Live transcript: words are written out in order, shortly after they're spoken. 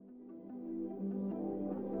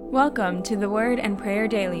Welcome to the Word and Prayer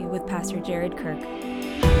Daily with Pastor Jared Kirk.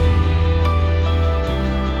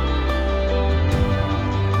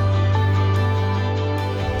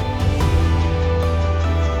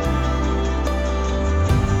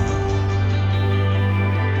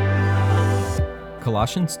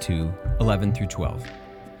 Colossians 2:11-12.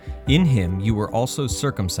 In him you were also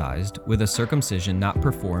circumcised with a circumcision not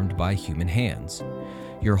performed by human hands.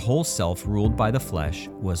 Your whole self, ruled by the flesh,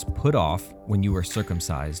 was put off when you were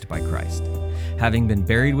circumcised by Christ, having been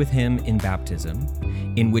buried with him in baptism,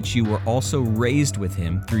 in which you were also raised with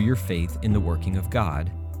him through your faith in the working of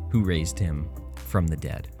God, who raised him from the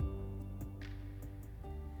dead.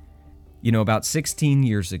 You know, about 16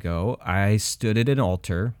 years ago, I stood at an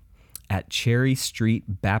altar at Cherry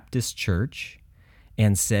Street Baptist Church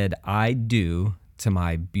and said, "I do" to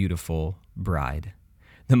my beautiful bride.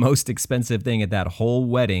 The most expensive thing at that whole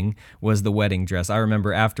wedding was the wedding dress. I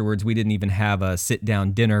remember afterwards we didn't even have a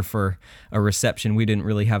sit-down dinner for a reception. We didn't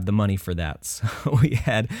really have the money for that. So we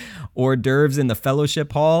had hors d'oeuvres in the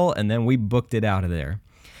fellowship hall, and then we booked it out of there.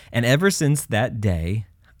 And ever since that day,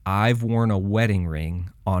 I've worn a wedding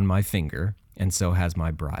ring on my finger, and so has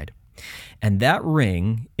my bride. And that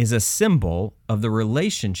ring is a symbol of the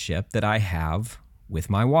relationship that I have with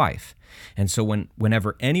my wife. And so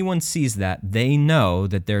whenever anyone sees that, they know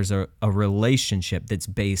that there's a relationship that's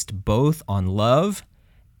based both on love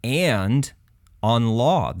and on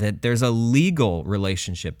law, that there's a legal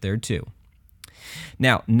relationship there too.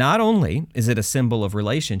 Now, not only is it a symbol of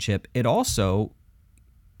relationship, it also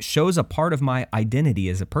shows a part of my identity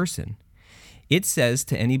as a person. It says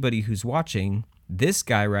to anybody who's watching, this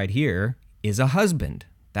guy right here is a husband.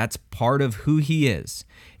 That's part of who he is.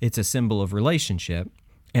 It's a symbol of relationship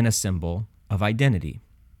and a symbol of identity.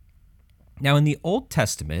 Now, in the Old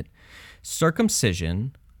Testament,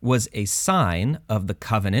 circumcision was a sign of the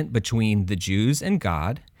covenant between the Jews and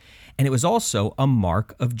God, and it was also a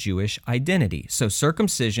mark of Jewish identity. So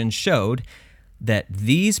circumcision showed that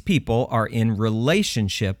these people are in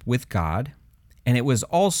relationship with God, and it was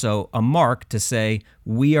also a mark to say,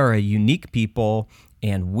 we are a unique people,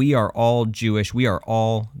 and we are all Jewish. We are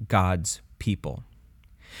all God's people.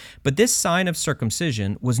 But this sign of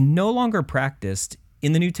circumcision was no longer practiced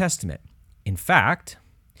in the New Testament. In fact,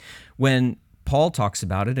 when Paul talks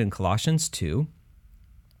about it in Colossians 2,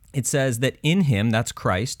 it says that in him, that's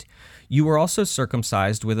Christ, you were also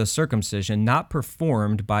circumcised with a circumcision not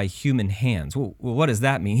performed by human hands. Well, what does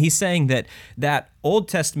that mean? He's saying that that Old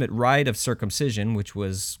Testament rite of circumcision, which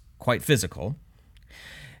was quite physical,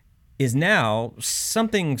 is now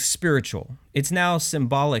something spiritual. It's now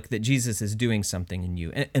symbolic that Jesus is doing something in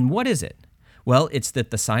you. And what is it? Well, it's that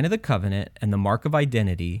the sign of the covenant and the mark of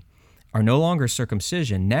identity are no longer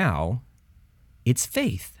circumcision. Now, it's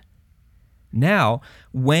faith. Now,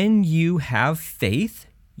 when you have faith,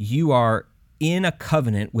 you are in a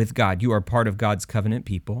covenant with God. You are part of God's covenant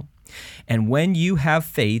people. And when you have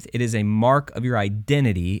faith, it is a mark of your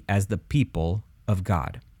identity as the people of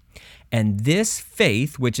God. And this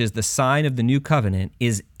faith, which is the sign of the new covenant,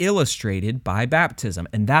 is illustrated by baptism.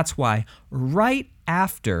 And that's why right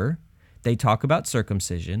after they talk about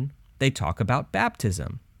circumcision, they talk about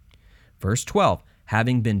baptism. Verse 12,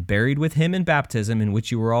 having been buried with him in baptism, in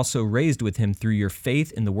which you were also raised with him through your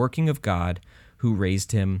faith in the working of God, who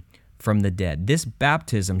raised him from the dead. This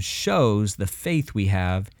baptism shows the faith we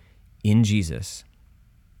have in Jesus.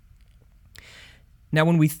 Now,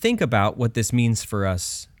 when we think about what this means for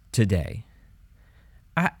us today,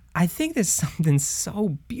 I think there's something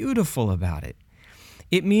so beautiful about it.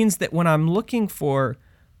 It means that when I'm looking for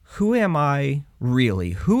who am I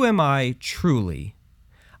really, who am I truly,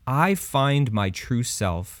 I find my true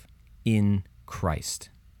self in Christ.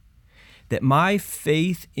 That my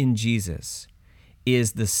faith in Jesus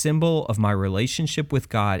is the symbol of my relationship with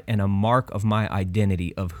God and a mark of my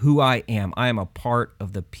identity, of who I am. I am a part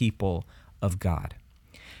of the people of God.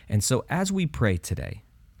 And so as we pray today,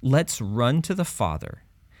 let's run to the Father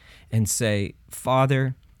and say,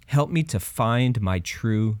 Father, help me to find my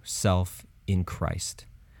true self in Christ.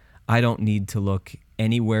 I don't need to look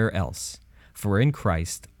anywhere else, for in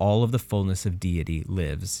Christ, all of the fullness of deity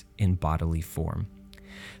lives in bodily form.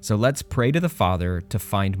 So let's pray to the Father to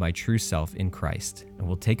find my true self in Christ, and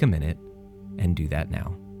we'll take a minute and do that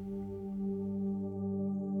now.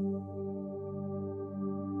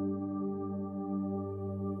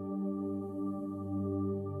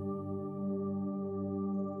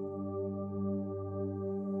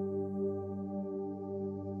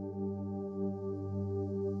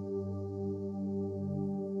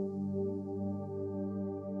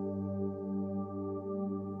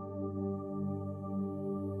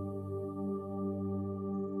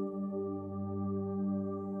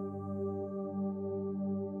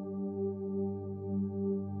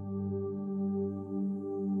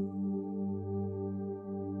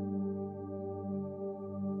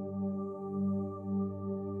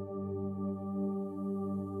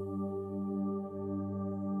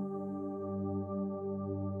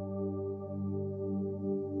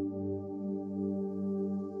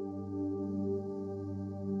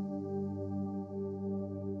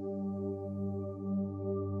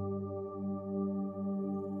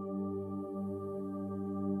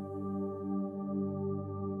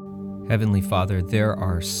 Heavenly Father, there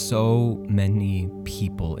are so many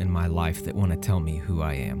people in my life that want to tell me who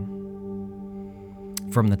I am.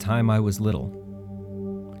 From the time I was little.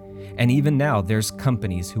 And even now, there's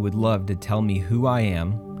companies who would love to tell me who I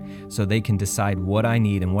am so they can decide what I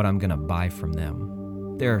need and what I'm going to buy from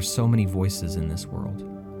them. There are so many voices in this world.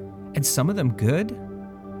 And some of them good,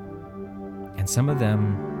 and some of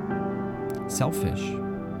them selfish.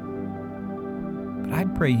 But I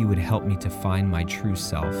pray you would help me to find my true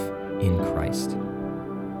self in Christ.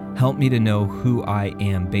 Help me to know who I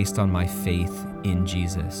am based on my faith in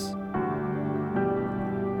Jesus.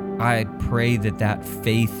 I pray that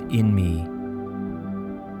faith in me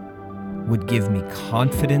would give me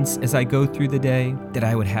confidence as I go through the day, that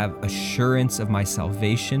I would have assurance of my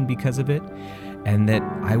salvation because of it, and that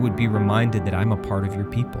I would be reminded that I'm a part of your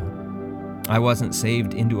people. I wasn't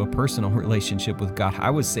saved into a personal relationship with God. I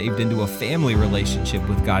was saved into a family relationship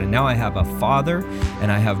with God. And now I have a father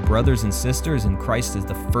and I have brothers and sisters, and Christ is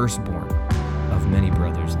the firstborn of many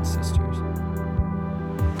brothers and sisters.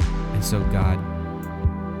 And so, God,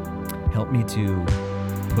 help me to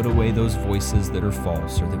put away those voices that are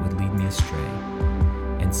false or that would lead me astray,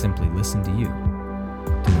 and simply listen to you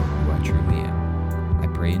to know who I truly am. I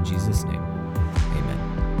pray in Jesus' name. Amen.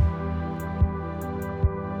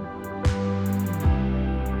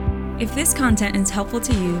 If this content is helpful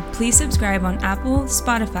to you, please subscribe on Apple,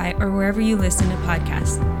 Spotify, or wherever you listen to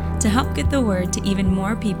podcasts. To help get the word to even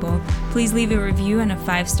more people, please leave a review and a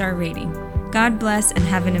 5-star rating. God bless and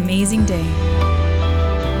have an amazing day.